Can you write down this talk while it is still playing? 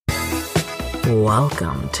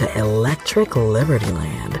Welcome to Electric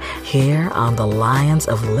Libertyland, here on the Lions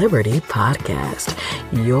of Liberty podcast,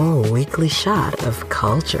 your weekly shot of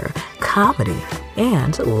culture, comedy,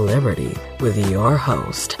 and liberty with your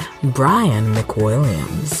host, Brian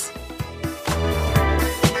McWilliams.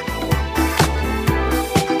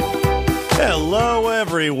 Hello,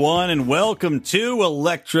 everyone, and welcome to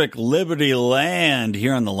Electric Libertyland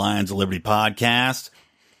here on the Lions of Liberty podcast.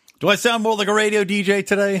 Do I sound more like a radio DJ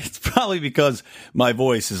today? It's probably because my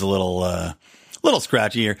voice is a little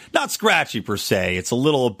scratchy here. Not scratchy per se. It's a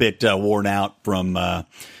little bit worn out from a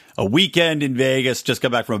weekend in Vegas. Just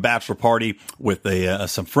got back from a bachelor party with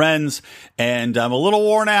some friends, and I'm a little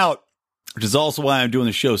worn out, which is also why I'm doing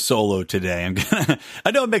the show solo today.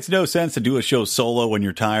 I know it makes no sense to do a show solo when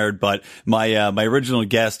you're tired, but my original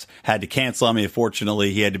guest had to cancel on me.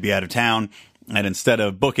 Unfortunately, he had to be out of town. And instead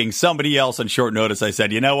of booking somebody else on short notice, I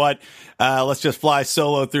said, you know what? Let's just fly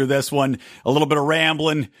solo through this one. A little bit of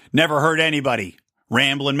rambling. Never hurt anybody.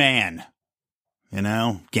 Rambling man. You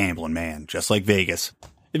know, gambling man. Just like Vegas.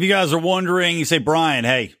 If you guys are wondering, you say, Brian,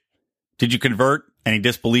 hey, did you convert any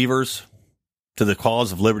disbelievers to the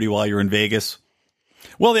cause of liberty while you're in Vegas?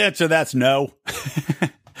 Well, the answer to that's no.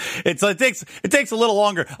 It takes a little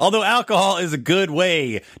longer. Although alcohol is a good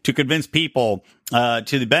way to convince people to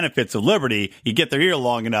the benefits of liberty. You get their ear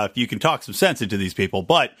long enough, you can talk some sense into these people.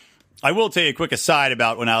 But I will tell you a quick aside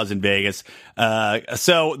about when I was in Vegas.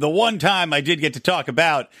 So the one time I did get to talk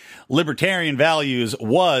about libertarian values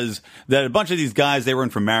was that a bunch of these guys, they were in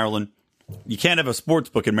from Maryland. You can't have a sports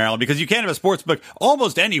book in Maryland because you can't have a sports book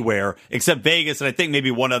almost anywhere except Vegas. And I think maybe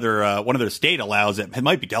one other state allows it. It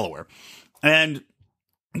might be Delaware. And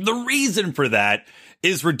the reason for that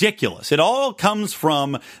is ridiculous. It all comes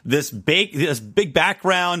from this big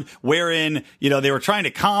background wherein, you know, they were trying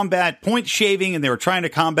to combat point shaving and they were trying to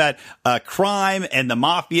combat crime and the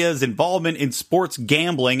mafia's involvement in sports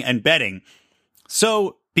gambling and betting.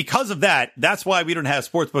 So because of that, that's why we don't have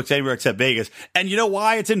sports books anywhere except Vegas. And you know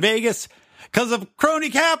why it's in Vegas? Because of crony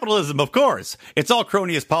capitalism, of course. It's all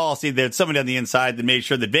cronyist policy. There's somebody on the inside that made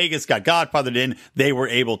sure that Vegas got godfathered in. They were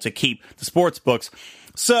able to keep the sports books.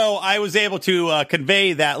 So I was able to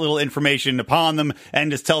convey that little information upon them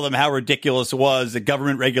and just tell them how ridiculous it was that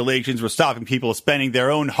government regulations were stopping people spending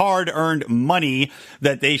their own hard-earned money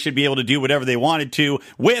that they should be able to do whatever they wanted to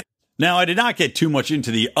with. Now, I did not get too much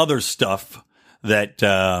into the other stuff that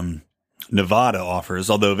Nevada offers,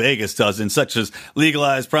 although Vegas doesn't, such as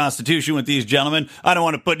legalized prostitution with these gentlemen. I don't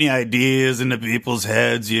want to put any ideas into people's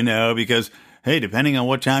heads, you know, because, hey, depending on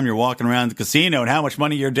what time you're walking around the casino and how much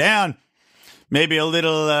money you're down, maybe a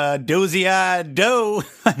little dozy-eyed dough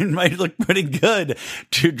might look pretty good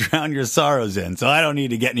to drown your sorrows in. So I don't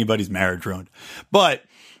need to get anybody's marriage ruined. But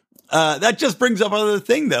that just brings up another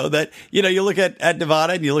thing, though, that, you know, you look at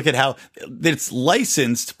Nevada and you look at how it's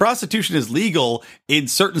licensed. Prostitution is legal in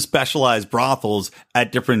certain specialized brothels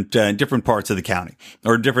at different parts of the county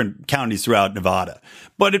or different counties throughout Nevada.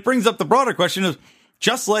 But it brings up the broader question of,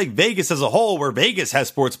 just like Vegas as a whole, where Vegas has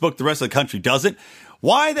sportsbook, the rest of the country doesn't.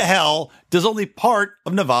 Why the hell does only part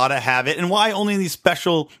of Nevada have it? And why only in these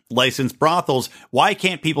special licensed brothels? Why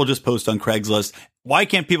can't people just post on Craigslist? Why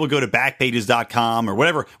can't people go to backpages.com or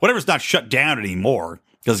whatever's not shut down anymore?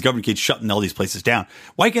 Because the government keeps shutting all these places down.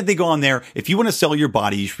 Why can't they go on there? If you want to sell your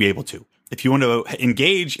body, you should be able to. If you want to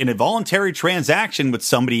engage in a voluntary transaction with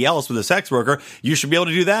somebody else, with a sex worker, you should be able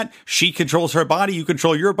to do that. She controls her body. You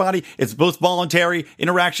control your body. It's both voluntary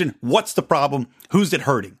interaction. What's the problem? Who's it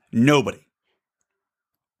hurting? Nobody.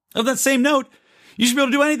 On that same note, you should be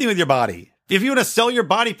able to do anything with your body. If you want to sell your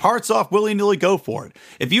body parts off willy-nilly, go for it.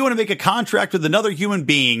 If you want to make a contract with another human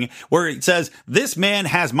being where it says, this man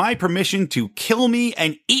has my permission to kill me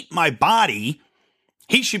and eat my body,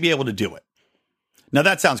 he should be able to do it. Now,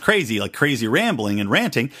 that sounds crazy, like crazy rambling and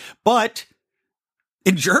ranting, but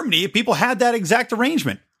in Germany, people had that exact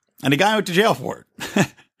arrangement, and a guy went to jail for it.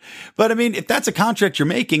 But I mean, if that's a contract you're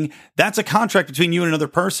making, that's a contract between you and another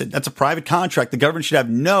person. That's a private contract. The government should have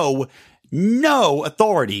no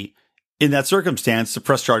authority in that circumstance to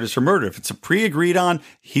press charges for murder. If it's a pre-agreed on,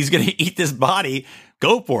 he's going to eat this body,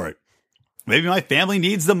 go for it. Maybe my family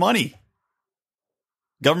needs the money.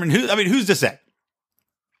 Government, who's to say?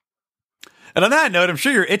 And on that note, I'm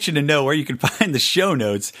sure you're itching to know where you can find the show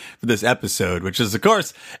notes for this episode, which is, of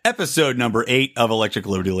course, episode number 8 of Electric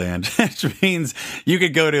Libertyland, which means you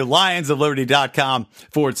could go to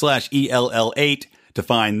lionsofliberty.com/ELL8 to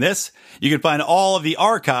find this. You can find all of the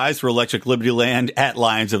archives for Electric Libertyland at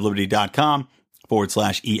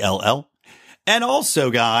lionsofliberty.com/ELL. And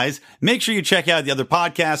also, guys, make sure you check out the other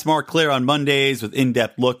podcasts. Mark Claire on Mondays with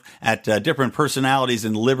in-depth look at different personalities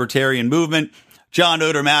in the libertarian movement. John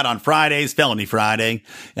Odermatt on Fridays, Felony Friday.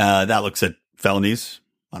 That looks at felonies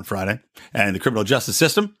on Friday and the criminal justice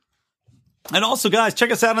system. And also, guys,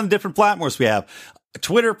 check us out on the different platforms we have.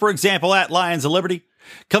 Twitter, for example, at Lions of Liberty.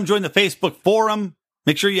 Come join the Facebook forum.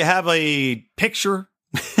 Make sure you have a picture.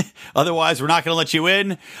 Otherwise, we're not going to let you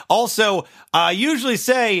in. Also, I usually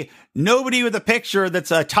say nobody with a picture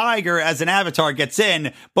that's a tiger as an avatar gets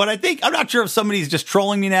in. But I'm not sure if somebody's just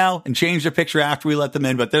trolling me now and changed their picture after we let them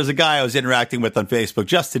in. But there's a guy I was interacting with on Facebook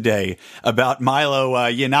just today about Milo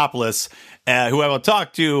Yiannopoulos, who I will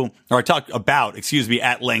talk about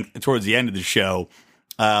at length towards the end of the show.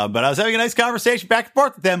 But I was having a nice conversation back and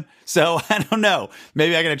forth with him. So I don't know.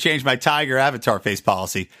 Maybe I got to change my tiger avatar face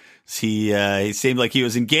policy. He seemed like he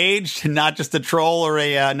was engaged, not just a troll or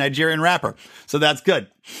a Nigerian rapper. So that's good.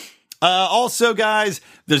 Also, guys,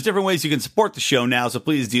 there's different ways you can support the show now. So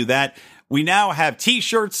please do that. We now have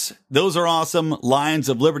t-shirts. Those are awesome.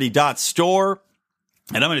 lionsofliberty.store.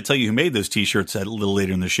 And I'm going to tell you who made those t-shirts a little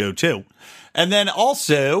later in the show, too. And then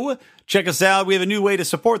also, check us out. We have a new way to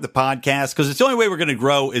support the podcast because it's the only way we're going to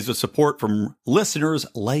grow is with support from listeners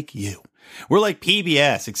like you. We're like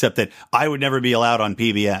PBS, except that I would never be allowed on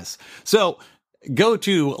PBS. So go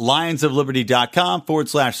to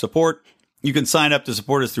lionsofliberty.com/support. You can sign up to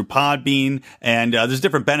support us through Podbean, and there's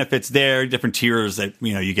different benefits there, different tiers that,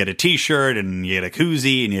 you get a t-shirt and you get a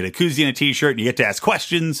koozie and you get a koozie and a t-shirt and you get to ask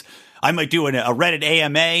questions. I might do a Reddit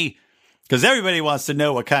AMA because everybody wants to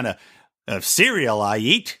know what kind of cereal I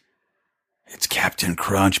eat. It's Captain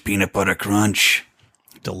Crunch, Peanut Butter Crunch.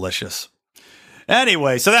 Delicious.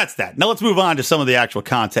 Anyway, so that's that. Now let's move on to some of the actual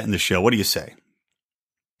content in the show. What do you say?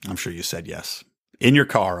 I'm sure you said yes. In your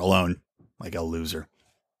car alone, like a loser.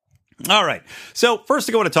 All right. So first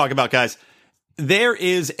thing I want to talk about, guys, there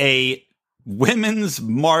is a women's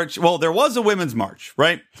march. Well, there was a women's march,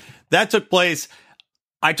 right? That took place.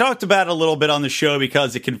 I talked about it a little bit on the show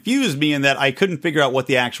because it confused me in that I couldn't figure out what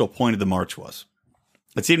the actual point of the march was.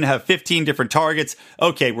 It seemed to have 15 different targets.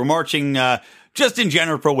 Okay, we're marching just in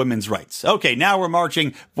general for women's rights. Okay, now we're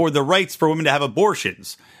marching for the rights for women to have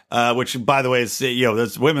abortions, which, by the way, is,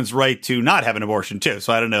 there's women's right to not have an abortion, too.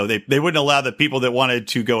 So I don't know. They wouldn't allow the people that wanted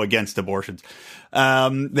to go against abortions.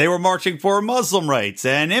 They were marching for Muslim rights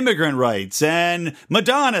and immigrant rights, and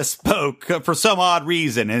Madonna spoke for some odd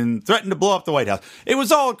reason and threatened to blow up the White House. It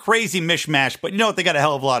was all crazy mishmash, but you know what? They got a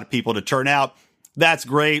hell of a lot of people to turn out. That's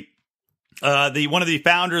great. One of the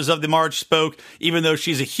founders of the march spoke, even though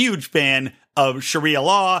she's a huge fan of Sharia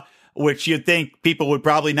law, which you'd think people would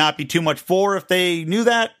probably not be too much for if they knew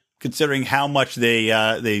that, considering how much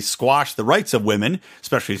they squash the rights of women,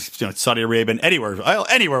 especially Saudi Arabia and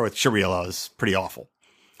anywhere with Sharia law is pretty awful.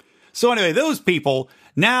 So anyway, those people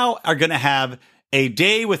now are going to have a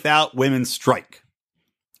day without women strike.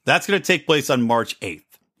 That's going to take place on March 8th.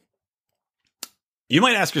 You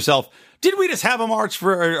might ask yourself, did we just have a march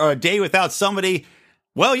for a day without somebody?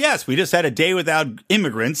 Well, yes, we just had a day without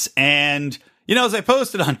immigrants. And, as I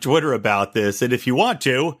posted on Twitter about this, and if you want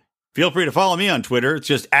to, feel free to follow me on Twitter. It's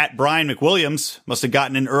just at Brian McWilliams. Must have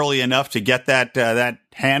gotten in early enough to get that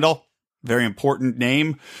handle. Very important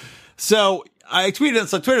name. So I tweeted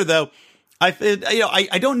this on Twitter, though.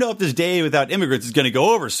 I don't know if this day without immigrants is going to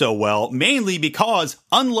go over so well, mainly because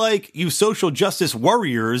unlike you social justice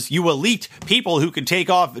warriors, you elite people who can take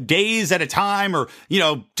off days at a time or,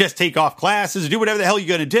 just take off classes or do whatever the hell you're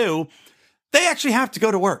going to do, they actually have to go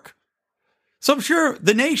to work. So I'm sure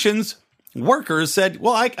the nation's workers said,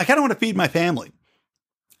 well, I kind of want to feed my family.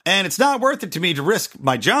 And it's not worth it to me to risk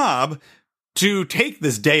my job to take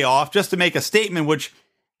this day off just to make a statement, which,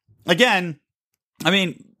 again,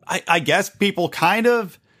 I guess people kind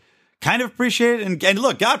of appreciate it. And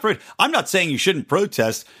look, God forbid, I'm not saying you shouldn't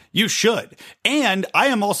protest. You should. And I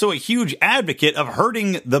am also a huge advocate of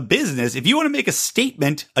hurting the business. If you want to make a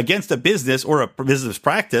statement against a business or a business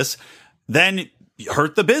practice, then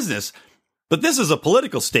hurt the business. But this is a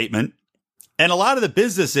political statement. And a lot of the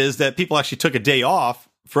businesses that people actually took a day off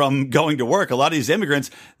from going to work, a lot of these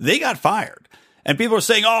immigrants, they got fired. And people are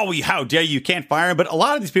saying, oh, how dare you can't fire them. But a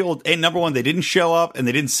lot of these people, number one, they didn't show up and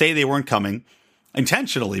they didn't say they weren't coming,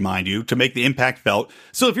 intentionally, mind you, to make the impact felt.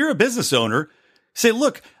 So if you're a business owner, say,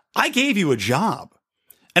 look, I gave you a job.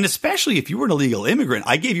 And especially if you were an illegal immigrant,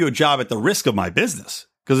 I gave you a job at the risk of my business.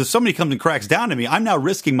 Because if somebody comes and cracks down on me, I'm now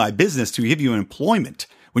risking my business to give you employment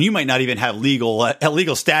when you might not even have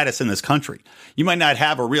legal status in this country. You might not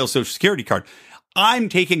have a real Social Security card. I'm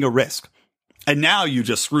taking a risk. And now you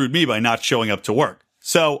just screwed me by not showing up to work.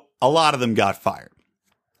 So a lot of them got fired.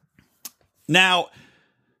 Now,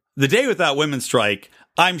 the day without women's strike,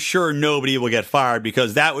 I'm sure nobody will get fired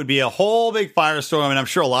because that would be a whole big firestorm. And I'm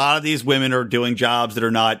sure a lot of these women are doing jobs that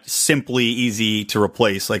are not simply easy to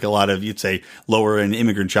replace, like a lot of, you'd say, lower end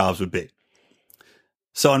immigrant jobs would be.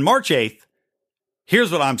 So on March 8th,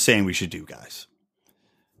 here's what I'm saying we should do, guys.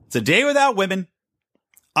 It's a day without women.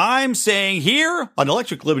 I'm saying here on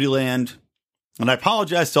Electric Libertyland, and I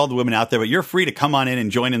apologize to all the women out there, but you're free to come on in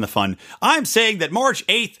and join in the fun. I'm saying that March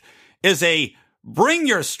 8th is a bring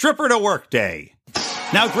your stripper to work day.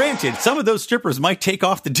 Now, granted, some of those strippers might take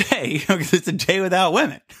off the day because it's a day without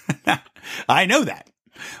women. I know that.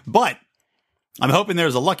 But I'm hoping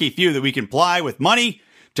there's a lucky few that we can ply with money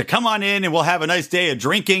to come on in, and we'll have a nice day of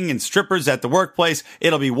drinking and strippers at the workplace.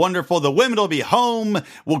 It'll be wonderful. The women will be home.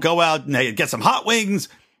 We'll go out and get some hot wings.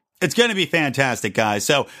 It's going to be fantastic, guys.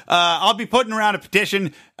 So I'll be putting around a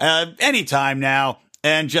petition anytime now.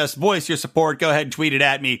 And just voice your support. Go ahead and tweet it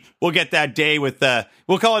at me. We'll get that day with,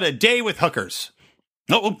 we'll call it a day with hookers.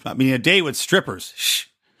 No, I mean a day with strippers. Shh.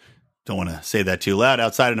 Don't want to say that too loud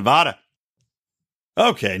outside of Nevada.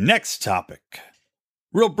 Okay, next topic.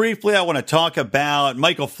 Real briefly, I want to talk about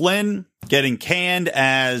Michael Flynn getting canned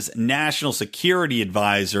as National Security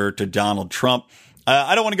Advisor to Donald Trump.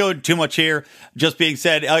 I don't want to go into too much here. Just being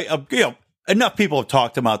said, enough people have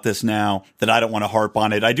talked about this now that I don't want to harp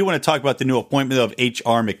on it. I do want to talk about the new appointment of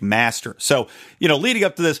H.R. McMaster. So, leading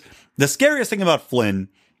up to this, the scariest thing about Flynn,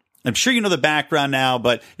 I'm sure you know the background now,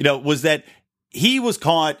 but, was that he was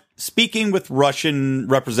caught speaking with Russian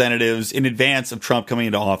representatives in advance of Trump coming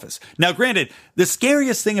into office. Now, granted, the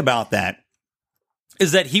scariest thing about that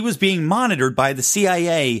is that he was being monitored by the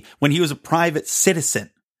CIA when he was a private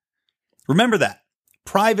citizen. Remember that.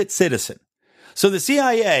 Private citizen. So the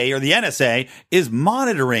CIA or the NSA is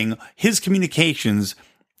monitoring his communications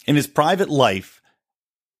in his private life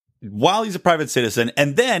while he's a private citizen.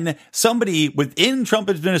 And then somebody within Trump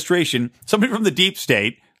administration, somebody from the deep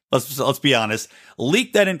state, let's be honest,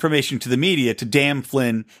 leaked that information to the media to damn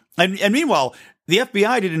Flynn. And meanwhile, the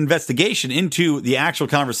FBI did an investigation into the actual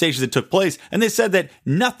conversations that took place, and they said that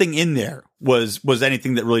nothing in there was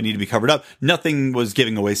anything that really needed to be covered up. Nothing was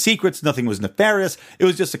giving away secrets. Nothing was nefarious. It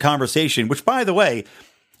was just a conversation, which, by the way,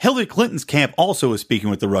 Hillary Clinton's camp also was speaking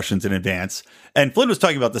with the Russians in advance. And Flynn was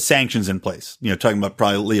talking about the sanctions in place, talking about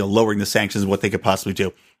probably lowering the sanctions and what they could possibly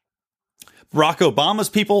do. Barack Obama's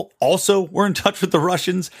people also were in touch with the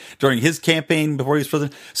Russians during his campaign before he was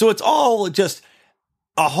president. So it's all just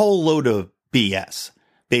a whole load of BS,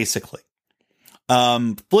 basically.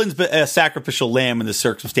 Flynn's a sacrificial lamb in this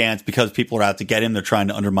circumstance because people are out to get him. They're trying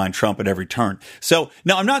to undermine Trump at every turn. So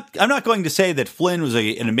no, I'm not going to say that Flynn was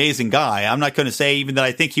an amazing guy. I'm not going to say even that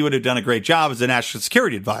I think he would have done a great job as a national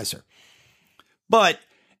security advisor. But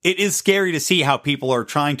it is scary to see how people are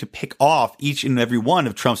trying to pick off each and every one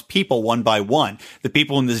of Trump's people one by one. The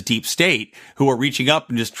people in this deep state who are reaching up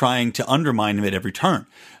and just trying to undermine him at every turn.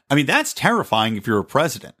 I mean, that's terrifying if you're a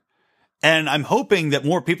president. And I'm hoping that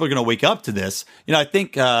more people are going to wake up to this. I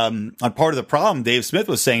think on part of the problem, Dave Smith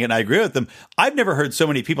was saying it, and I agree with him. I've never heard so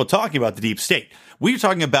many people talking about the deep state. We're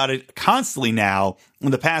talking about it constantly now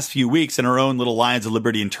in the past few weeks in our own little Lions of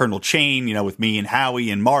Liberty internal chain, with me and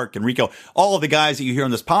Howie and Mark and Rico, all of the guys that you hear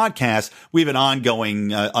on this podcast. We have an ongoing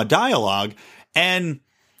dialogue. And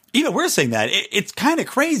we're saying that it's kind of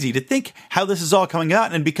crazy to think how this is all coming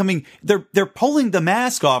out and becoming, they're pulling the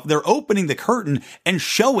mask off. They're opening the curtain and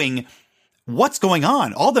showing what's going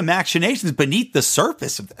on, all the machinations beneath the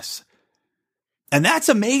surface of this. And that's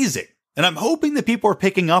amazing. And I'm hoping that people are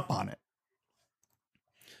picking up on it.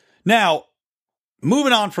 Now,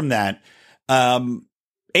 moving on from that,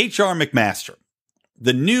 H.R. McMaster,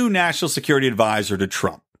 the new national security advisor to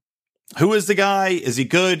Trump. Who is the guy? Is he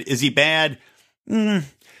good? Is he bad? I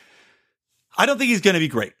don't think he's going to be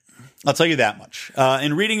great. I'll tell you that much.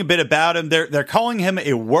 In reading a bit about him, they're calling him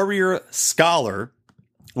a warrior scholar,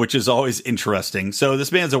 which is always interesting. So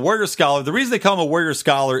this man's a warrior scholar. The reason they call him a warrior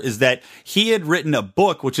scholar is that he had written a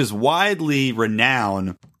book which is widely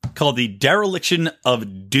renowned called The Dereliction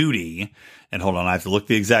of Duty. And hold on, I have to look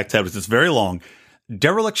the exact title. It's very long.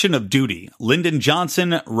 Dereliction of Duty. Lyndon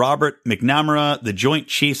Johnson, Robert McNamara, the Joint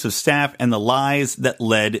Chiefs of Staff, and the Lies That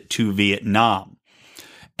Led to Vietnam.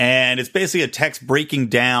 And it's basically a text breaking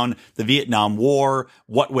down the Vietnam War,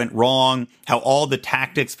 what went wrong, how all the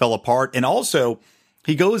tactics fell apart, and also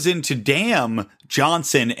he goes into damn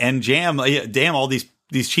Johnson and damn all these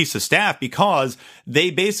chiefs of staff because they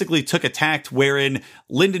basically took a tact wherein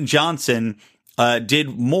Lyndon Johnson did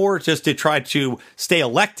more just to try to stay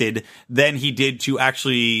elected than he did to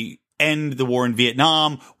actually end the war in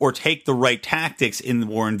Vietnam or take the right tactics in the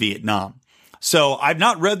war in Vietnam. So I've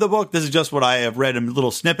not read the book. This is just what I have read in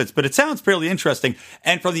little snippets, but it sounds fairly interesting.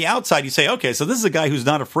 And from the outside, you say, okay, so this is a guy who's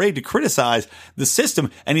not afraid to criticize the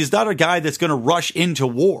system, and he's not a guy that's going to rush into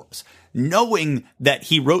wars. Knowing that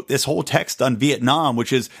he wrote this whole text on Vietnam,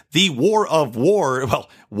 which is the war of war, well,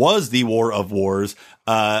 was the war of wars,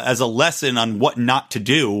 as a lesson on what not to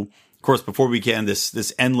do. Of course, before we began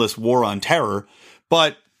this endless war on terror.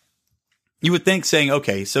 But you would think saying,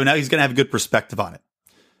 okay, so now he's going to have a good perspective on it.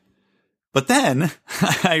 But then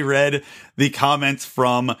I read the comments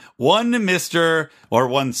from one Senator,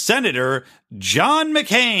 John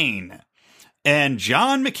McCain. And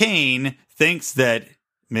John McCain thinks that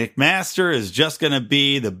McMaster is just going to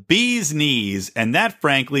be the bee's knees, and that,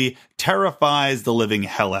 frankly, terrifies the living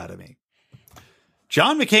hell out of me.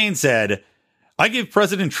 John McCain said, I give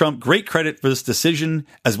President Trump great credit for this decision,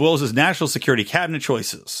 as well as his national security cabinet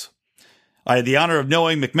choices. I had the honor of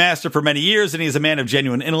knowing McMaster for many years, and he is a man of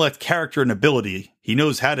genuine intellect, character, and ability. He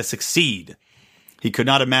knows how to succeed. He could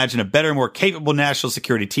not imagine a better, more capable national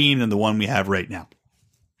security team than the one we have right now.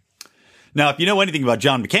 Now, if you know anything about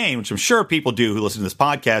John McCain, which I'm sure people do who listen to this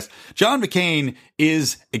podcast, John McCain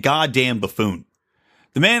is a goddamn buffoon.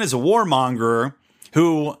 The man is a warmonger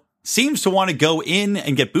who seems to want to go in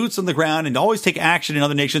and get boots on the ground and always take action in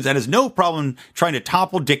other nations and has no problem trying to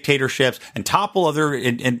topple dictatorships and topple other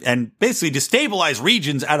and basically destabilize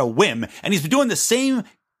regions at a whim. And he's been doing the same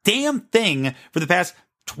damn thing for the past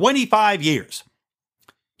 25 years.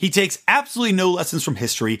 He takes absolutely no lessons from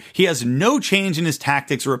history. He has no change in his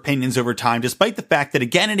tactics or opinions over time, despite the fact that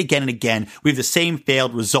again and again and again, we have the same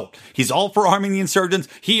failed result. He's all for arming the insurgents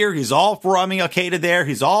here. He's all for arming Al-Qaeda there.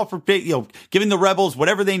 He's all for, giving the rebels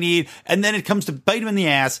whatever they need. And then it comes to bite him in the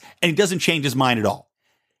ass, and he doesn't change his mind at all.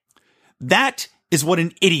 That is what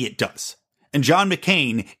an idiot does. And John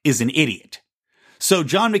McCain is an idiot. So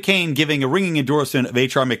John McCain giving a ringing endorsement of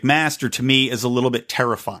H.R. McMaster to me is a little bit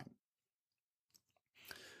terrifying.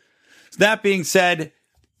 That being said,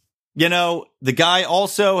 the guy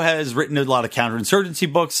also has written a lot of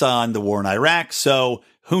counterinsurgency books on the war in Iraq. So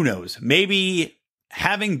who knows? Maybe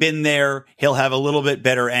having been there, he'll have a little bit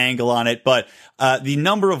better angle on it. But the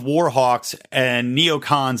number of war hawks and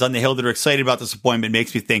neocons on the Hill that are excited about this appointment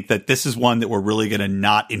makes me think that this is one that we're really going to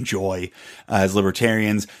not enjoy as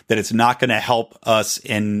libertarians, that it's not going to help us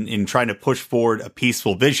in trying to push forward a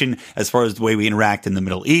peaceful vision as far as the way we interact in the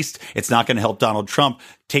Middle East. It's not going to help Donald Trump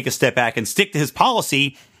take a step back and stick to his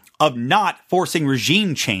policy of not forcing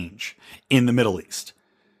regime change in the Middle East.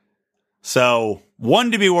 So,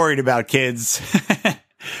 one to be worried about, kids.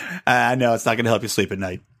 I know it's not going to help you sleep at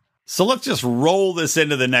night. So let's just roll this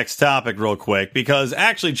into the next topic real quick, because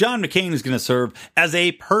actually John McCain is going to serve as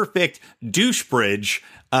a perfect douche bridge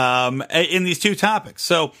in these two topics.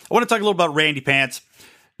 So I want to talk a little about Randy Pants.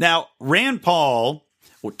 Now, Rand Paul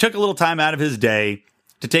took a little time out of his day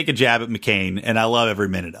to take a jab at McCain, and I love every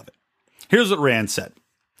minute of it. Here's what Rand said.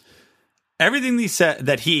 Everything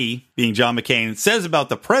that he, being John McCain, says about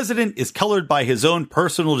the president is colored by his own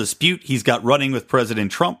personal dispute he's got running with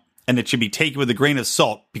President Trump, and it should be taken with a grain of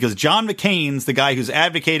salt, because John McCain's the guy who's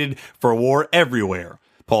advocated for war everywhere,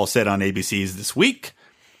 Paul said on ABC's This Week.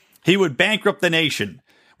 He would bankrupt the nation.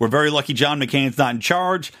 We're very lucky John McCain's not in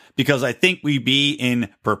charge, because I think we'd be in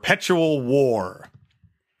perpetual war.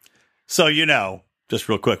 So, just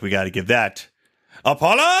real quick, we got to give that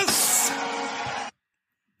applause.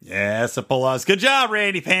 Yes, applause. Good job,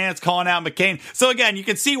 Randy Pants, calling out McCain. So again, you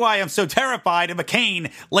can see why I'm so terrified of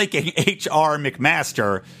McCain liking H.R.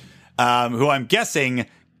 McMaster, who I'm guessing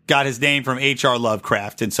got his name from H.R.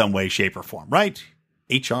 Lovecraft in some way, shape, or form, right?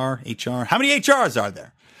 H.R. How many H.R.s are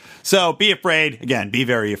there? So be afraid. Again, be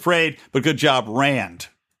very afraid, but good job, Rand.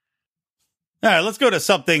 All right, let's go to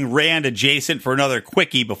something Rand adjacent for another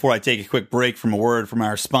quickie before I take a quick break from a word from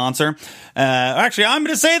our sponsor. Actually, I'm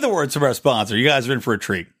going to say the words from our sponsor. You guys are in for a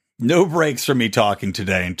treat. No breaks from me talking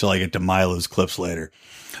today until I get to Milo's clips later.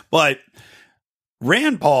 But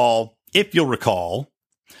Rand Paul, if you'll recall,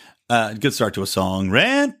 good start to a song.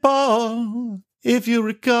 Rand Paul, if you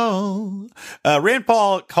recall. Rand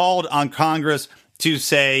Paul called on Congress to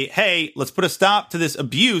say, hey, let's put a stop to this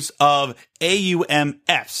abuse of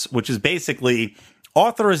AUMFs, which is basically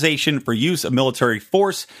authorization for use of military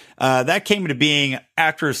force. That came into being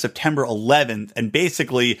after September 11th and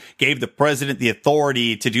basically gave the president the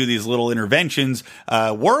authority to do these little interventions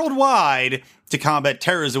worldwide to combat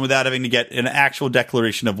terrorism without having to get an actual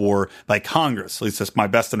declaration of war by Congress. At least that's my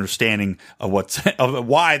best understanding of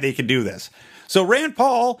why they can do this. So Rand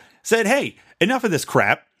Paul said, hey, enough of this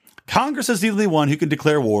crap. Congress is the only one who can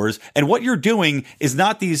declare wars, and what you're doing is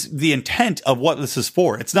not the intent of what this is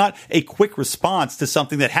for. It's not a quick response to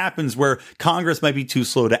something that happens where Congress might be too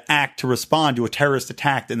slow to act to respond to a terrorist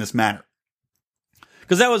attack in this manner.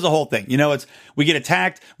 Because that was the whole thing. We get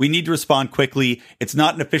attacked, we need to respond quickly. It's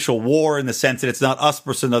not an official war in the sense that it's not us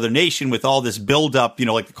versus another nation with all this buildup,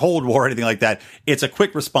 like the Cold War or anything like that. It's a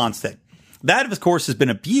quick response thing. That, of course, has been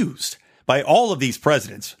abused by all of these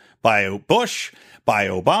presidents, by Bush, by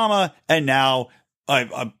Obama, and now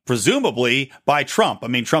presumably by Trump. I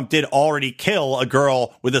mean, Trump did already kill a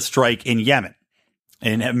girl with a strike in Yemen,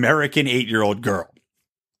 an American 8-year-old girl.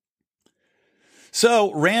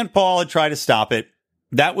 So Rand Paul had tried to stop it.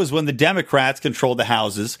 That was when the Democrats controlled the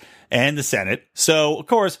houses and the Senate. So, of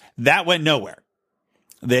course, that went nowhere.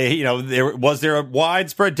 Was there a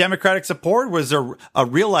widespread Democratic support? Was there a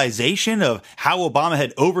realization of how Obama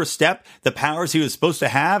had overstepped the powers he was supposed to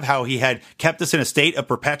have? How he had kept us in a state of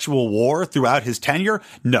perpetual war throughout his tenure?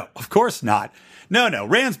 No, of course not. No,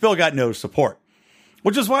 Rand's bill got no support.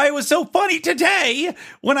 Which is why it was so funny today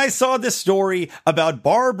when I saw this story about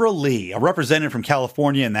Barbara Lee, a representative from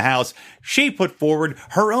California in the House. She put forward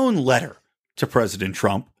her own letter to President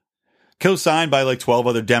Trump, co-signed by like 12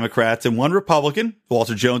 other Democrats and one Republican,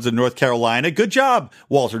 Walter Jones of North Carolina. Good job,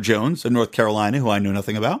 Walter Jones of North Carolina, who I know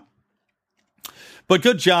nothing about. But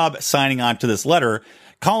good job signing on to this letter,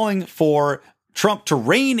 calling for Trump to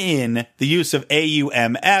rein in the use of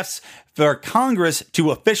AUMFs, for Congress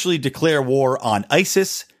to officially declare war on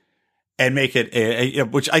ISIS and make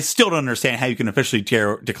it, which I still don't understand how you can officially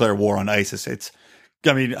declare war on ISIS. It's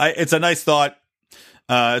a nice thought.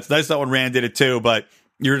 It's a nice thought when Rand did it too, but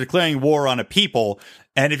you're declaring war on a people.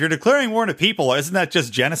 And if you're declaring war on a people, isn't that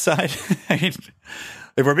just genocide? I mean,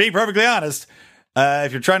 if we're being perfectly honest,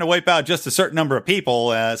 if you're trying to wipe out just a certain number of people,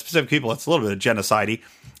 specific people, it's a little bit of genocide-y.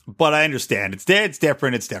 But I understand. It's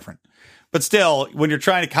different. But still, when you're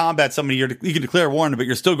trying to combat somebody, you can declare war on them, but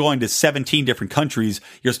you're still going to 17 different countries.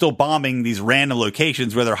 You're still bombing these random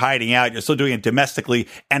locations where they're hiding out. You're still doing it domestically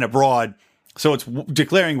and abroad. So it's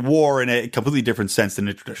declaring war in a completely different sense than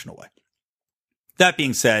the traditional way. That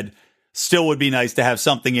being said, still would be nice to have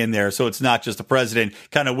something in there so it's not just the president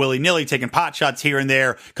kind of willy-nilly taking pot shots here and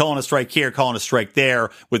there, calling a strike here, calling a strike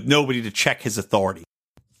there, with nobody to check his authority.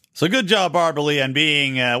 So good job, Barbara Lee, on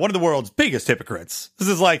being one of the world's biggest hypocrites. This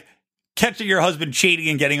is like catching your husband cheating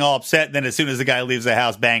and getting all upset, and then as soon as the guy leaves the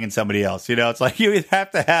house, banging somebody else. It's like you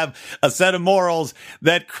have to have a set of morals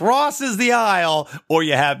that crosses the aisle, or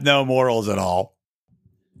you have no morals at all.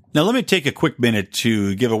 Now, let me take a quick minute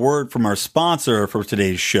to give a word from our sponsor for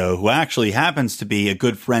today's show, who actually happens to be a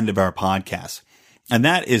good friend of our podcast, and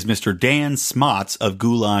that is Mr. Dan Smots of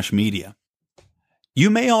Goulash Media. You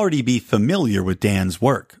may already be familiar with Dan's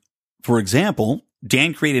work. For example,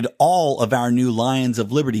 Dan created all of our new Lions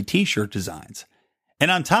of Liberty t-shirt designs.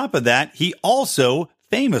 And on top of that, he also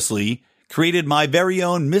famously created my very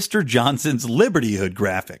own Mr. Johnson's Liberty Hood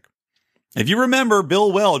graphic. If you remember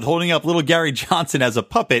Bill Weld holding up little Gary Johnson as a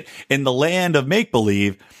puppet in the land of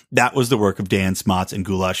make-believe, that was the work of Dan Smots and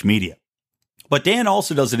Goulash Media. But Dan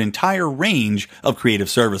also does an entire range of creative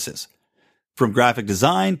services. From graphic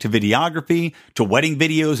design to videography to wedding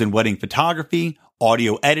videos and wedding photography,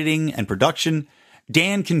 audio editing and production,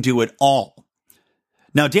 Dan can do it all.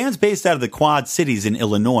 Now, Dan's based out of the Quad Cities in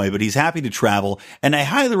Illinois, but he's happy to travel, and I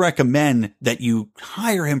highly recommend that you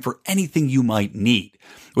hire him for anything you might need.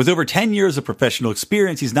 With over 10 years of professional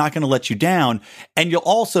experience, he's not going to let you down, and you'll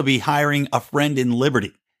also be hiring a friend in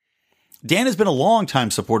Liberty. Dan has been a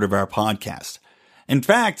longtime supporter of our podcast. In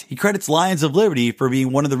fact, he credits Lions of Liberty for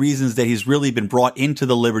being one of the reasons that he's really been brought into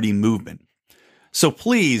the Liberty movement. So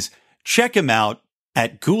please check him out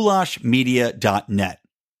at goulashmedia.net.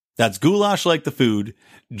 That's goulash like the food,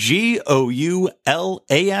 GOULASH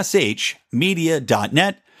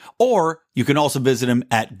media.net, or you can also visit him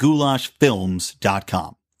at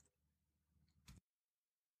goulashfilms.com.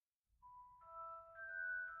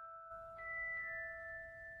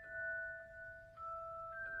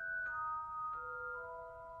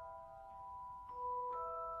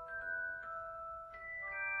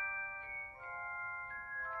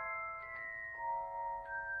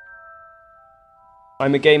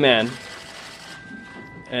 I'm a gay man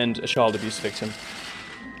and a child abuse victim.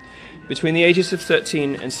 Between the ages of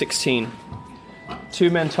 13 and 16, two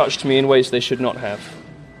men touched me in ways they should not have.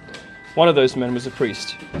 One of those men was a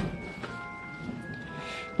priest.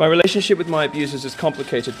 My relationship with my abusers is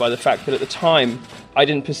complicated by the fact that at the time, I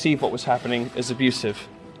didn't perceive what was happening as abusive.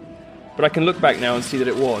 But I can look back now and see that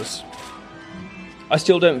it was. I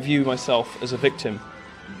still don't view myself as a victim,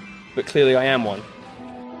 but clearly I am one.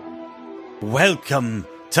 Welcome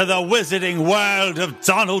to the wizarding world of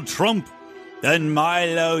Donald Trump and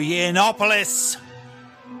Milo Yiannopoulos.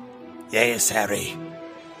 Yes, Harry.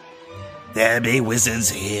 There be wizards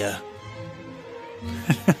here.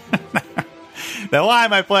 Now, why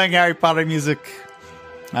am I playing Harry Potter music?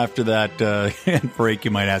 After that break,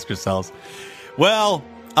 you might ask yourselves. Well,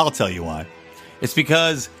 I'll tell you why. It's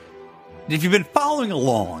because if you've been following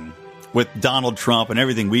along with Donald Trump and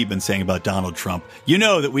everything we've been saying about Donald Trump, you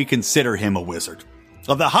know that we consider him a wizard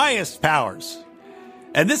of the highest powers.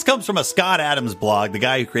 And this comes from a Scott Adams blog, the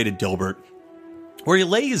guy who created Dilbert, where he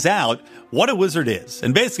lays out what a wizard is.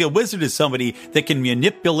 And basically, a wizard is somebody that can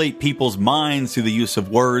manipulate people's minds through the use of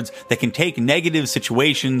words, that can take negative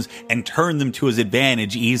situations and turn them to his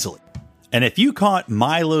advantage easily. And if you caught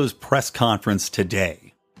Milo's press conference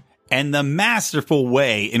today, and the masterful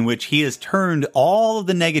way in which he has turned all of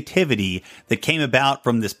the negativity that came about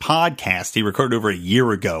from this podcast he recorded over a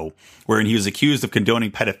year ago, wherein he was accused of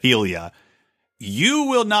condoning pedophilia, you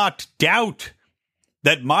will not doubt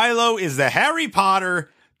that Milo is the Harry Potter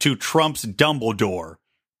to Trump's Dumbledore,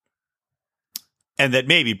 and that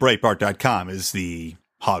maybe Breitbart.com is the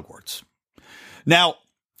Hogwarts. Now,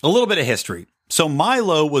 a little bit of history. So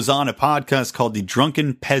Milo was on a podcast called the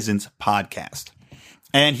Drunken Peasants Podcast.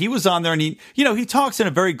 And he was on there and he talks in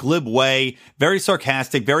a very glib way, very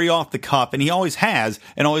sarcastic, very off the cuff, and he always has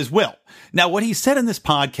and always will. Now, what he said in this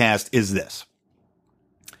podcast is this.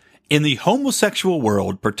 In the homosexual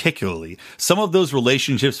world, particularly, some of those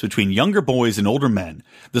relationships between younger boys and older men,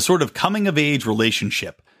 the sort of coming-of-age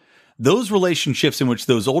relationship, those relationships in which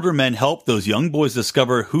those older men help those young boys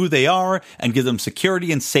discover who they are and give them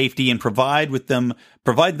security and safety and provide them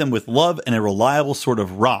with love and a reliable sort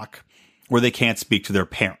of rock where they can't speak to their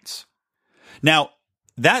parents. Now,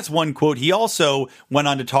 that's one quote. He also went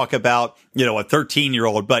on to talk about, a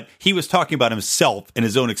 13-year-old, but he was talking about himself and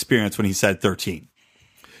his own experience when he said 13.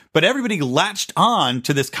 But everybody latched on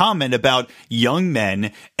to this comment about young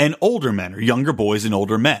men and older men, or younger boys and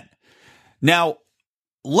older men. Now,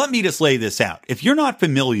 let me just lay this out. If you're not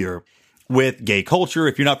familiar with gay culture,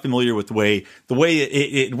 if you're not familiar with the way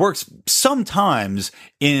it works sometimes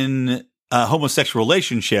in homosexual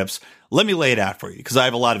relationships, let me lay it out for you, because I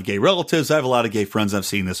have a lot of gay relatives. I have a lot of gay friends. I've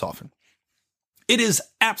seen this often. It is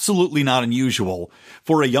absolutely not unusual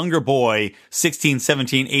for a younger boy, 16,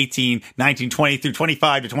 17, 18, 19, 20 through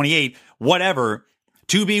 25 to 28, whatever,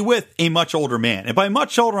 to be with a much older man. And by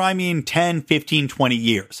much older, I mean 10, 15, 20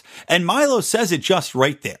 years. And Milo says it just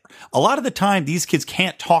right there. A lot of the time, these kids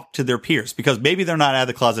can't talk to their peers because maybe they're not out of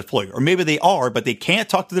the closet fully, or maybe they are, but they can't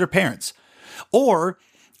talk to their parents. Or,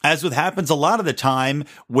 as what happens a lot of the time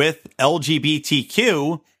with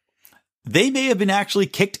LGBTQ, they may have been actually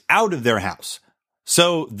kicked out of their house.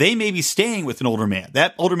 So they may be staying with an older man.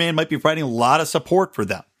 That older man might be providing a lot of support for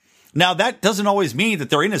them. Now, that doesn't always mean that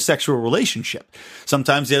they're in a sexual relationship.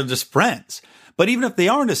 Sometimes they're just friends. But even if they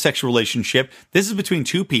are in a sexual relationship, this is between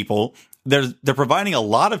two people. They're providing a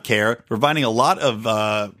lot of care, providing a lot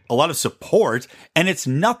of support, and it's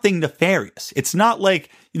nothing nefarious. It's not like,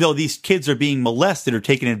 these kids are being molested or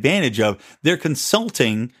taken advantage of. They're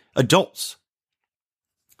consulting adults.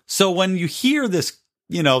 So when you hear this,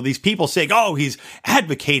 these people saying, oh, he's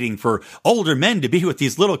advocating for older men to be with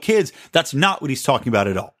these little kids, that's not what he's talking about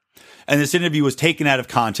at all. And this interview was taken out of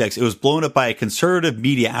context. It was blown up by a conservative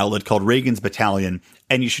media outlet called Reagan's Battalion,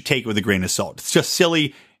 and you should take it with a grain of salt. It's just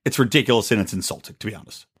silly, it's ridiculous, and it's insulting, to be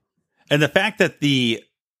honest. And the fact that the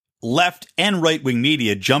left and right-wing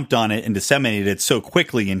media jumped on it and disseminated it so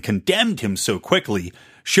quickly and condemned him so quickly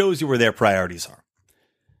shows you where their priorities are.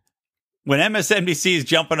 When MSNBC is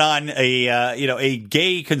jumping on a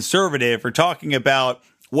gay conservative for talking about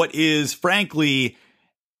what is frankly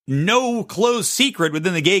no closed secret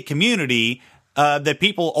within the gay community that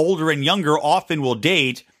people older and younger often will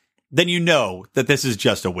date, then you know that this is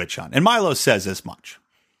just a witch hunt. And Milo says this much.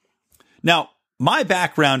 Now, my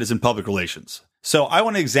background is in public relations, so I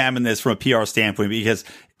want to examine this from a PR standpoint because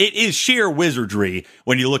it is sheer wizardry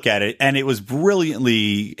when you look at it, and it was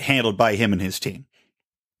brilliantly handled by him and his team.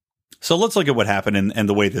 So let's look at what happened and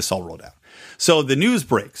the way this all rolled out. So the news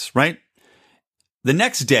breaks, right? The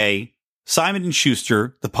next day, Simon &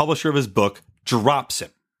 Schuster, the publisher of his book, drops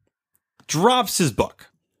his book,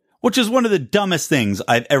 which is one of the dumbest things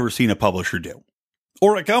I've ever seen a publisher do,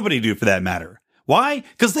 or a company do for that matter. Why?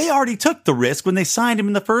 Because they already took the risk when they signed him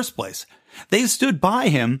in the first place. They stood by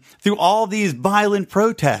him through all these violent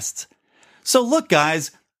protests. So look, guys,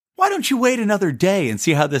 why don't you wait another day and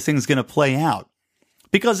see how this thing's going to play out?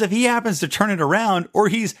 Because if he happens to turn it around or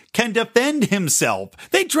can defend himself,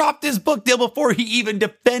 they dropped his book deal before he even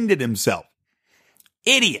defended himself.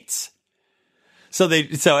 Idiots. So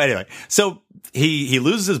anyway, he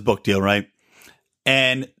loses his book deal, right?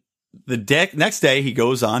 And the next day he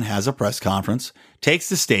goes on, has a press conference, takes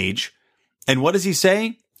the stage. And what does he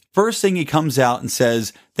say? First thing, he comes out and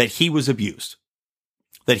says that he was abused,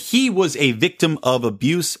 that he was a victim of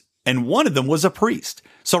abuse. And one of them was a priest.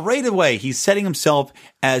 So right away, he's setting himself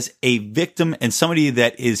as a victim and somebody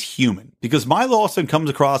that is human, because Milo also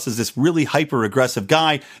comes across as this really hyper aggressive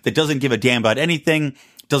guy that doesn't give a damn about anything,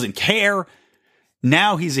 doesn't care.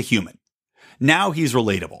 Now he's a human. Now he's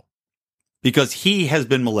relatable because he has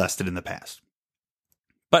been molested in the past.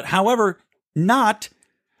 But however, not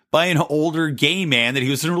by an older gay man that he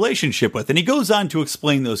was in a relationship with. And he goes on to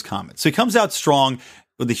explain those comments. So he comes out strong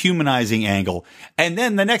with the humanizing angle. And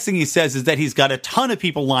then the next thing he says is that he's got a ton of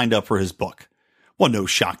people lined up for his book. Well, no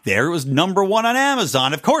shock there. It was #1 on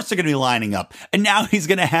Amazon. Of course they're going to be lining up. And now he's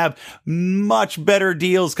going to have much better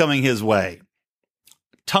deals coming his way.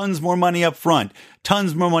 Tons more money up front.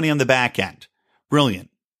 Tons more money on the back end.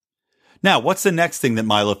 Brilliant. Now, what's the next thing that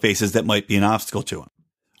Milo faces that might be an obstacle to him?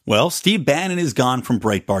 Well, Steve Bannon is gone from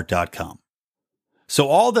Breitbart.com. So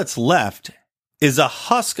all that's left is a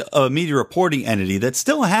husk of a media reporting entity that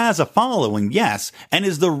still has a following, yes, and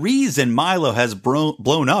is the reason Milo has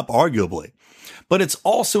blown up, arguably. But it's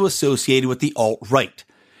also associated with the alt-right.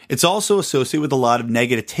 It's also associated with a lot of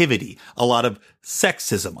negativity, a lot of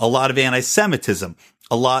sexism, a lot of anti-Semitism,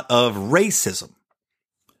 a lot of racism.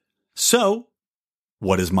 So,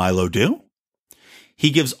 what does Milo do? He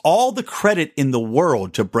gives all the credit in the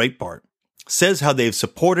world to Breitbart, says how they've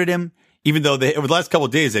supported him, even though over the last couple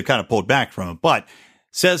of days, they've kind of pulled back from him, but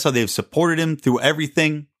says how they've supported him through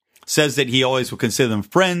everything, says that he always will consider them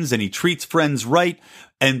friends and he treats friends right.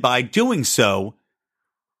 And by doing so,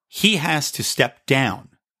 he has to step down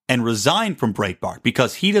and resign from Breitbart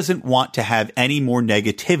because he doesn't want to have any more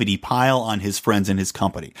negativity pile on his friends and his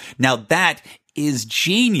company. Now that is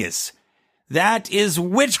genius. That is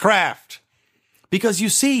witchcraft. Because you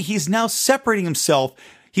see, he's now separating himself.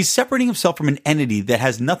 He's separating himself from an entity that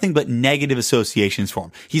has nothing but negative associations for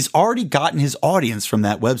him. He's already gotten his audience from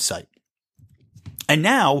that website. And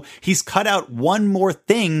now he's cut out one more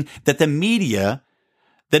thing that the media,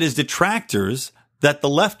 that is detractors, that the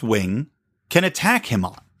left wing can attack him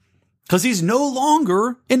on. Because he's no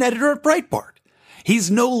longer an editor at Breitbart.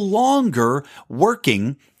 He's no longer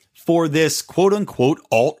working for this quote unquote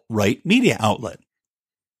alt-right media outlet.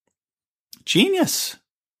 Genius.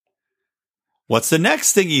 What's the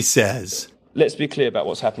next thing he says? Let's be clear about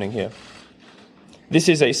what's happening here. This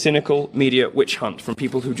is a cynical media witch hunt from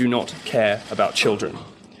people who do not care about children.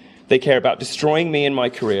 They care about destroying me and my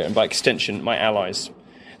career, and by extension, my allies.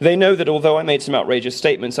 They know that although I made some outrageous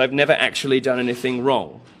statements, I've never actually done anything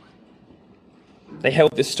wrong. They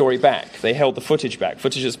held this story back. They held the footage back,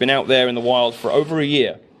 footage that's been out there in the wild for over a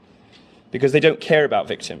year, because they don't care about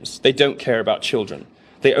victims. They don't care about children.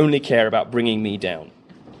 They only care about bringing me down.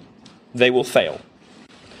 They will fail.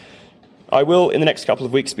 I will, in the next couple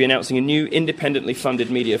of weeks, be announcing a new independently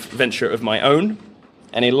funded media venture of my own,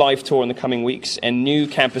 and a live tour in the coming weeks, and new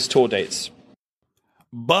campus tour dates.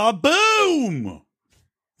 Ba-boom!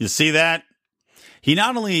 You see that? He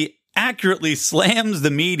not only accurately slams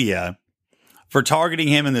the media for targeting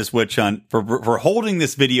him in this witch hunt, for holding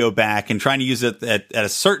this video back and trying to use it at a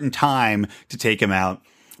certain time to take him out,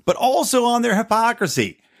 but also on their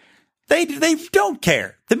hypocrisy. They don't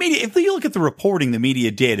care. The media, if you look at the reporting the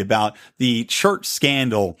media did about the church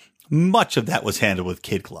scandal, much of that was handled with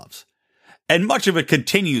kid gloves. And much of it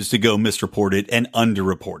continues to go misreported and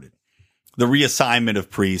underreported. The reassignment of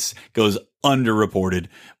priests goes underreported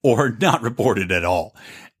or not reported at all.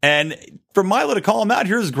 And for Milo to call him out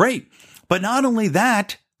here is great. But not only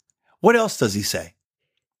that, what else does he say?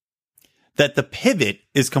 That the pivot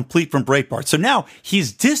is complete from Breitbart. So now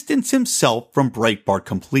he's distanced himself from Breitbart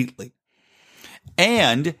completely.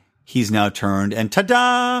 And he's now turned and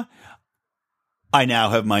ta-da, I now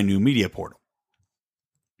have my new media portal.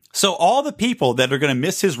 So all the people that are going to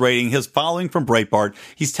miss his rating, his following from Breitbart,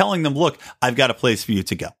 he's telling them, look, I've got a place for you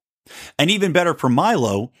to go. And even better for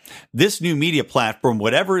Milo, this new media platform,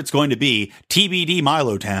 whatever it's going to be, TBD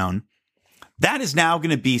Milo Town, that is now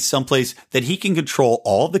going to be someplace that he can control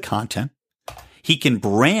all of the content. He can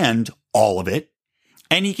brand all of it,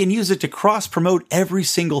 and he can use it to cross-promote every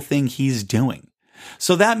single thing he's doing.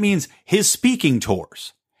 So that means his speaking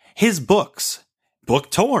tours, his books,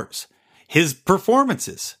 book tours, his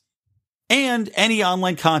performances, and any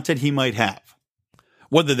online content he might have.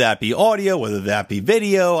 Whether that be audio, whether that be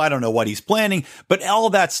video, I don't know what he's planning, but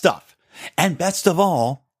all that stuff. And best of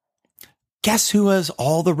all, guess who has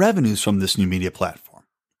all the revenues from this new media platform?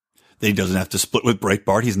 that he doesn't have to split with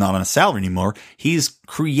Breitbart. He's not on a salary anymore. He's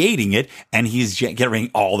creating it, and he's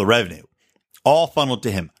getting all the revenue. All funneled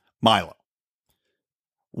to him. Milo.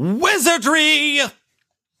 Wizardry!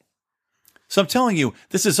 So I'm telling you,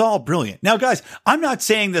 this is all brilliant. Now, guys, I'm not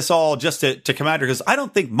saying this all just to come out here because I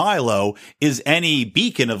don't think Milo is any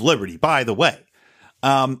beacon of liberty, by the way.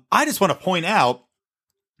 I just want to point out,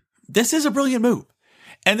 this is a brilliant move.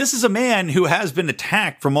 And this is a man who has been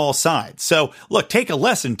attacked from all sides. So, look, take a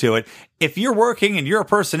lesson to it. If you're working and you're a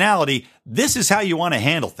personality, this is how you want to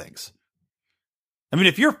handle things. I mean,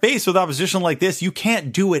 if you're faced with opposition like this, you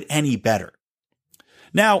can't do it any better.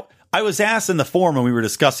 Now, I was asked in the forum when we were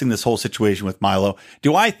discussing this whole situation with Milo,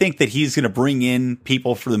 do I think that he's going to bring in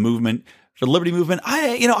people for the movement, for the liberty movement?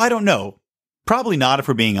 I don't know. Probably not, if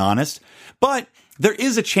we're being honest. But there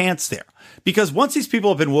is a chance there. Because once these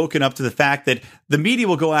people have been woken up to the fact that the media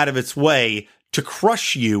will go out of its way to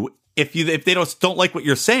crush you if they don't like what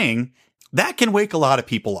you're saying, that can wake a lot of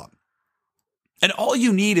people up. And all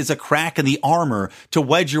you need is a crack in the armor to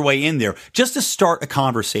wedge your way in there, just to start a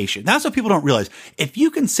conversation. That's what people don't realize. If you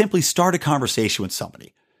can simply start a conversation with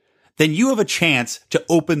somebody, then you have a chance to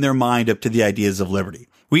open their mind up to the ideas of liberty.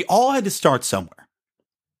 We all had to start somewhere.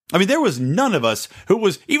 I mean, there was none of us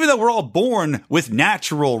even though we're all born with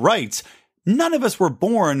natural rights, none of us were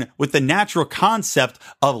born with the natural concept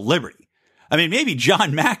of liberty. I mean, maybe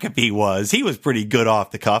John McAfee was. He was pretty good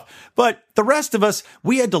off the cuff. But the rest of us,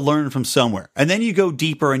 we had to learn from somewhere. And then you go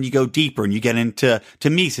deeper and you go deeper and you get into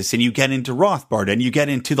Mises and you get into Rothbard and you get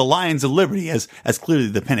into the Lions of Liberty as clearly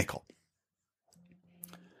the pinnacle.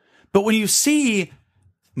 But when you see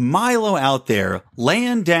Milo out there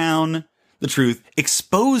laying down the truth,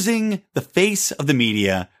 exposing the face of the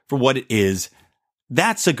media for what it is,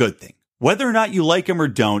 that's a good thing. Whether or not you like him or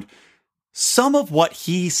don't, some of what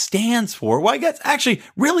he stands for, well, I guess actually,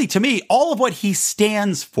 really to me, all of what he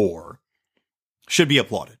stands for should be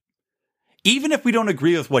applauded. Even if we don't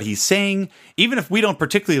agree with what he's saying, even if we don't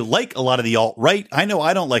particularly like a lot of the alt-right, I know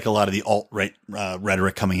I don't like a lot of the alt-right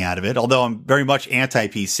rhetoric coming out of it, although I'm very much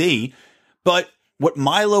anti-PC, but what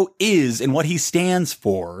Milo is and what he stands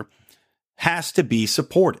for has to be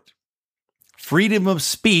supported. Freedom of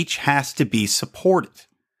speech has to be supported.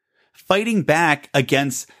 Fighting back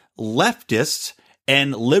against leftists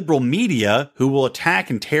and liberal media who will attack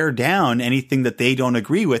and tear down anything that they don't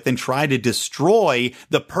agree with and try to destroy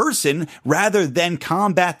the person rather than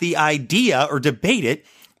combat the idea or debate it,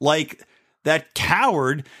 like that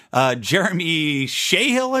coward Jeremy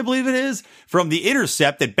Shahill, I believe it is, from The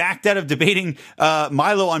Intercept that backed out of debating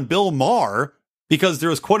Milo on Bill Maher because there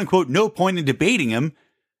was quote-unquote no point in debating him.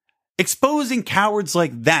 Exposing cowards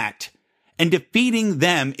like that and defeating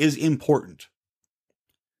them is important.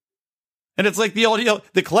 And it's like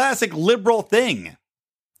the classic liberal thing.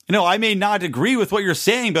 I may not agree with what you're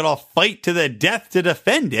saying, but I'll fight to the death to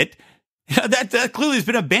defend it. That clearly has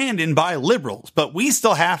been abandoned by liberals, but we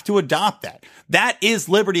still have to adopt that. That is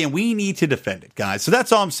liberty, and we need to defend it, guys. So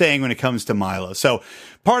that's all I'm saying when it comes to Milo. So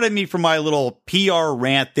pardon me for my little PR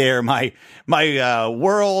rant there, my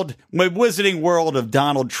wizarding world of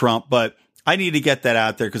Donald Trump, but I need to get that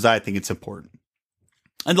out there because I think it's important.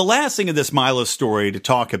 And the last thing in this Milo story to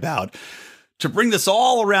talk about, to bring this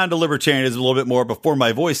all around to libertarianism a little bit more before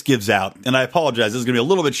my voice gives out, and I apologize, this is going to be a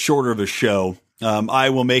little bit shorter of a show. I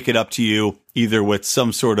will make it up to you either with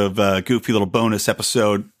some sort of goofy little bonus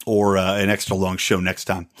episode or an extra long show next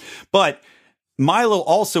time. But Milo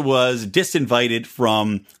also was disinvited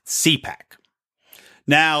from CPAC.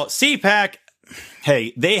 Now, CPAC,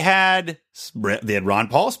 hey, they had Ron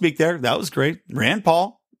Paul speak there. That was great. Rand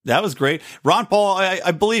Paul. That was great. Ron Paul,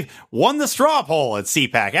 I believe, won the straw poll at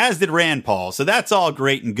CPAC, as did Rand Paul. So that's all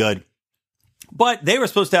great and good. But they were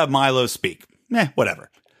supposed to have Milo speak. Whatever.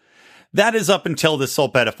 That is up until this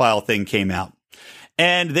whole pedophile thing came out.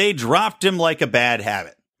 And they dropped him like a bad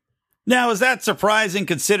habit. Now, is that surprising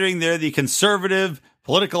considering they're the Conservative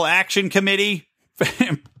Political Action Committee?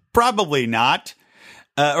 Probably not.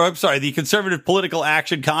 The Conservative Political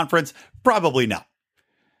Action Conference? Probably not.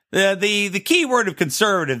 The key word of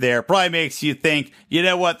conservative there probably makes you think, you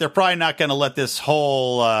know what, they're probably not going to let this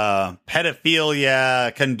whole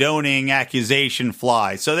pedophilia condoning accusation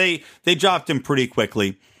fly. So they dropped him pretty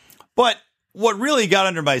quickly. But what really got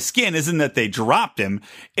under my skin isn't that they dropped him.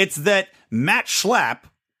 It's that Matt Schlapp,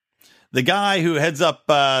 the guy who heads up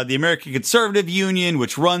the American Conservative Union,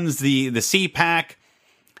 which runs the CPAC,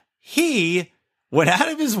 he went out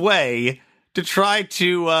of his way to try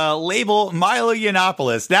to label Milo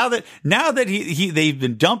Yiannopoulos. Now that they've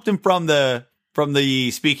been dumped him from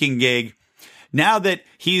the speaking gig, now that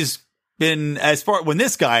he's been, as far when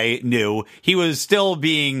this guy knew, he was still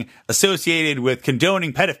being associated with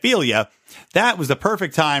condoning pedophilia. That was the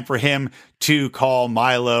perfect time for him to call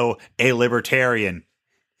Milo a libertarian.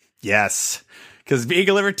 Yes, because being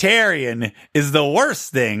a libertarian is the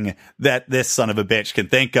worst thing that this son of a bitch can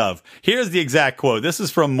think of. Here's the exact quote. This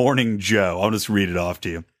is from Morning Joe. I'll just read it off to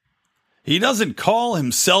you. He doesn't call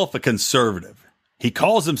himself a conservative. He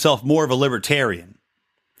calls himself more of a libertarian.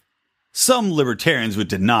 Some libertarians would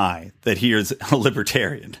deny that he is a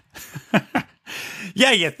libertarian.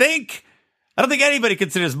 Yeah, you think? I don't think anybody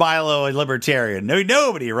considers Milo a libertarian. No,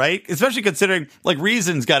 nobody, right? Especially considering, like,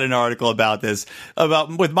 Reason's got an article about this,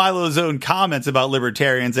 with Milo's own comments about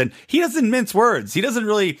libertarians, and he doesn't mince words. He doesn't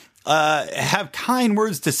really have kind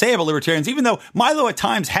words to say about libertarians, even though Milo at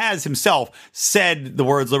times has himself said the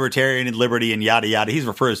words libertarian and liberty and yada yada. He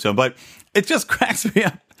refers to them, but it just cracks me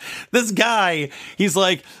up. This guy, he's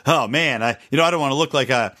like, oh man, I don't want to look like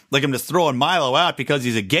I'm just throwing Milo out because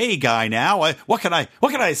he's a gay guy now. What can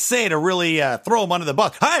I say to really throw him under the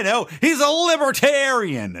bus? I know, he's a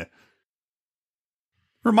libertarian.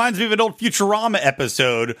 Reminds me of an old Futurama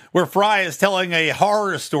episode where Fry is telling a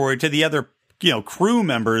horror story to the other, crew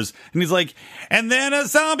members, and he's like, and then a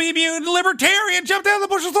zombie mutant libertarian jumped out of the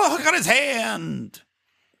bushes with a hook on his hand.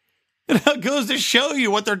 And it goes to show you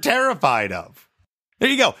what they're terrified of. There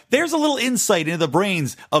you go. There's a little insight into the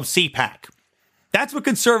brains of CPAC. That's what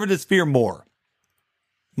conservatives fear more.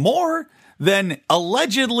 More than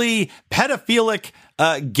allegedly pedophilic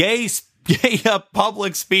gay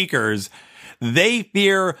public speakers. They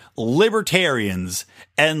fear libertarians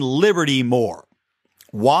and liberty more.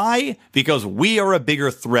 Why? Because we are a bigger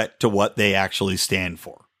threat to what they actually stand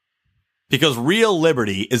for. Because real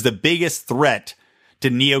liberty is the biggest threat to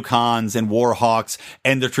neocons and warhawks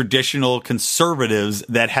and the traditional conservatives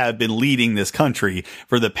that have been leading this country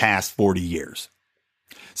for the past 40 years.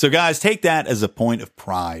 So guys, take that as a point of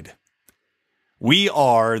pride. We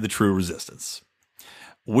are the true resistance.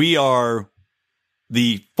 We are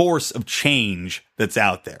the force of change that's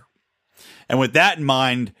out there. And with that in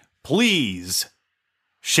mind, please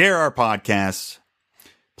share our podcasts.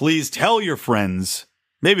 Please tell your friends.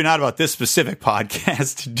 Maybe not about this specific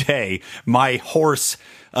podcast today, my horse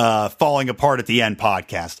falling apart at the end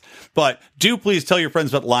podcast. But do please tell your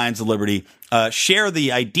friends about Lions of Liberty. Share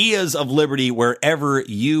the ideas of liberty wherever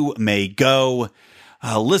you may go.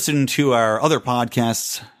 Listen to our other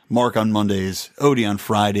podcasts, Mark on Mondays, Odie on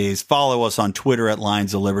Fridays. Follow us on Twitter at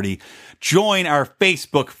Lions of Liberty. Join our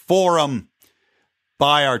Facebook forum.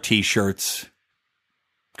 Buy our t-shirts.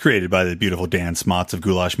 Created by the beautiful Dan Smots of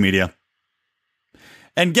Goulash Media.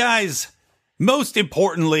 And guys, most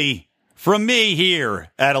importantly, from me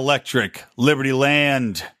here at Electric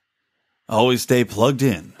Libertyland, always stay plugged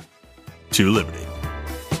in to Liberty.